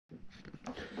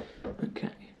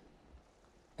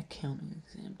accounting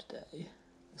exam today.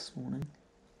 This morning,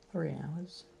 3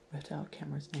 hours, with our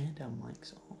cameras and our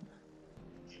mics on.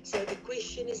 So the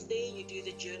question is there, you do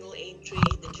the journal entry,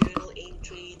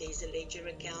 there's a ledger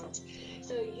account.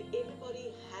 So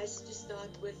everybody has to start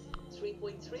with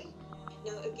 3.3.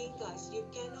 Now again guys, you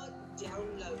cannot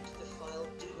download the file,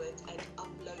 do it and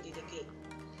upload it again.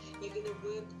 You're going to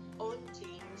work on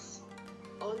Teams,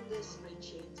 on the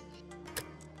spreadsheet.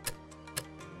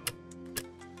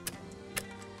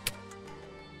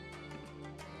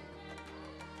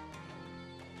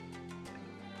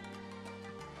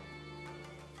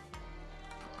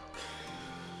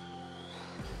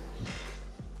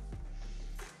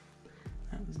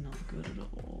 That was not good at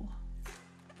all.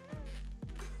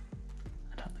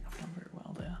 I don't think I've done very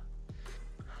well there.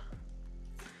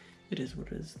 It is what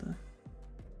it is though.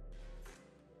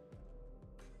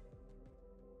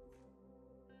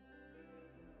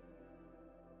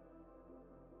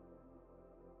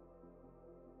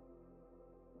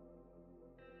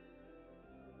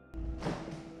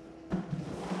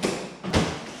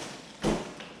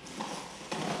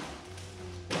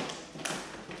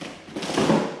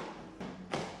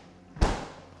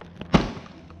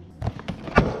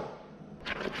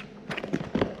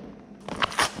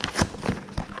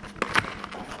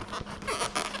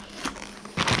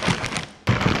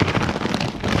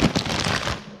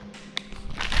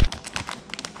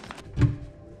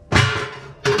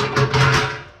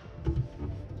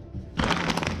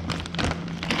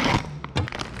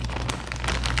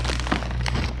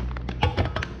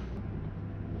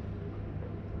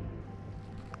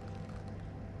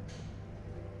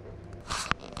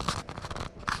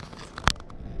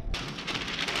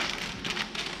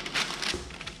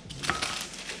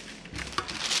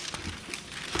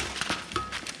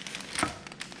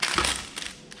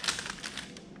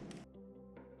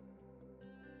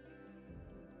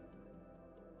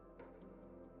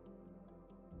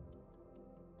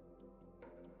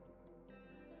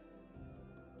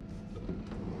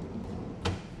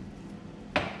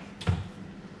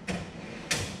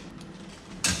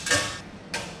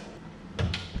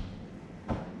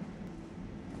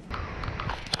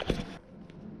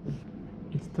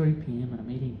 It's 3 PM and I'm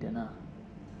eating dinner.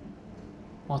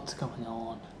 What's going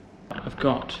on? I've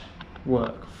got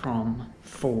work from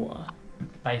 4,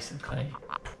 basically.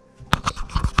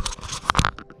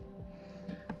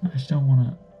 I just don't want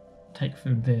to take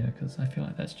food there because I feel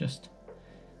like I just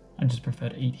prefer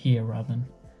to eat here rather than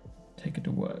take it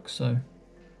to work, so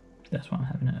that's why I'm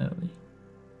having it early.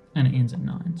 And it ends at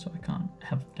 9, so I can't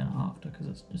have dinner after because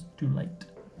it's just too late.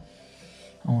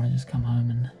 I want to just come home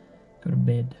and go to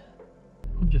bed.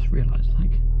 I've just realised,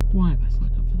 like, why have I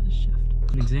signed up for this shift?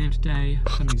 An exam today,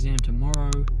 an exam tomorrow.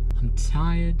 I'm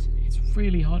tired. It's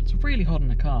really hot. It's really hot in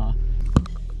the car.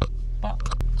 But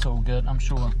it's all good. I'm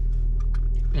sure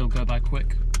it'll go by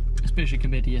quick, especially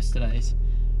compared to yesterday's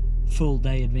full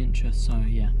day adventure. So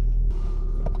yeah,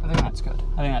 I think that's good.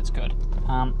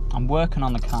 I'm working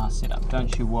on the car setup.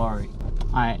 Don't you worry.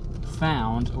 I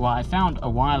found a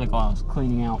while ago I was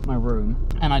cleaning out my room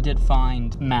and I did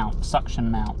find suction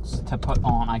mounts to put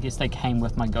on. I guess they came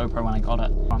with my GoPro when I got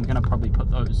it. I'm gonna probably put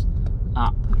those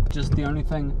up. Just the only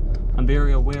thing I'm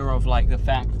very aware of, like the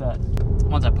fact that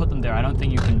once I put them there, I don't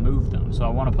think you can move them. So I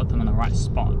want to put them in the right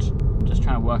spot. Just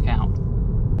trying to work out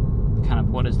kind of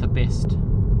what is the best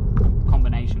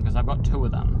combination because I've got 2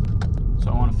 of them.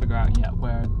 So I want to figure out, yeah,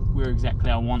 where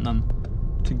exactly I want them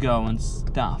to go and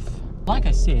stuff. Like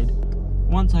I said,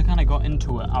 once I kind of got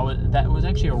into it, that was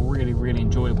actually a really, really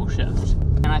enjoyable shift.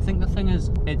 And I think the thing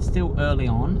is, it's still early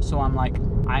on, so I'm like,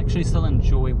 I actually still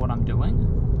enjoy what I'm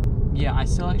doing. Yeah, I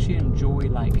still actually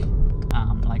enjoy like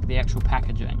the actual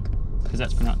packaging, because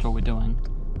that's pretty much what we're doing.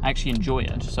 I actually enjoy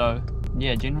it, so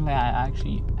yeah, generally I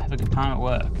actually have a good time at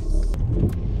work.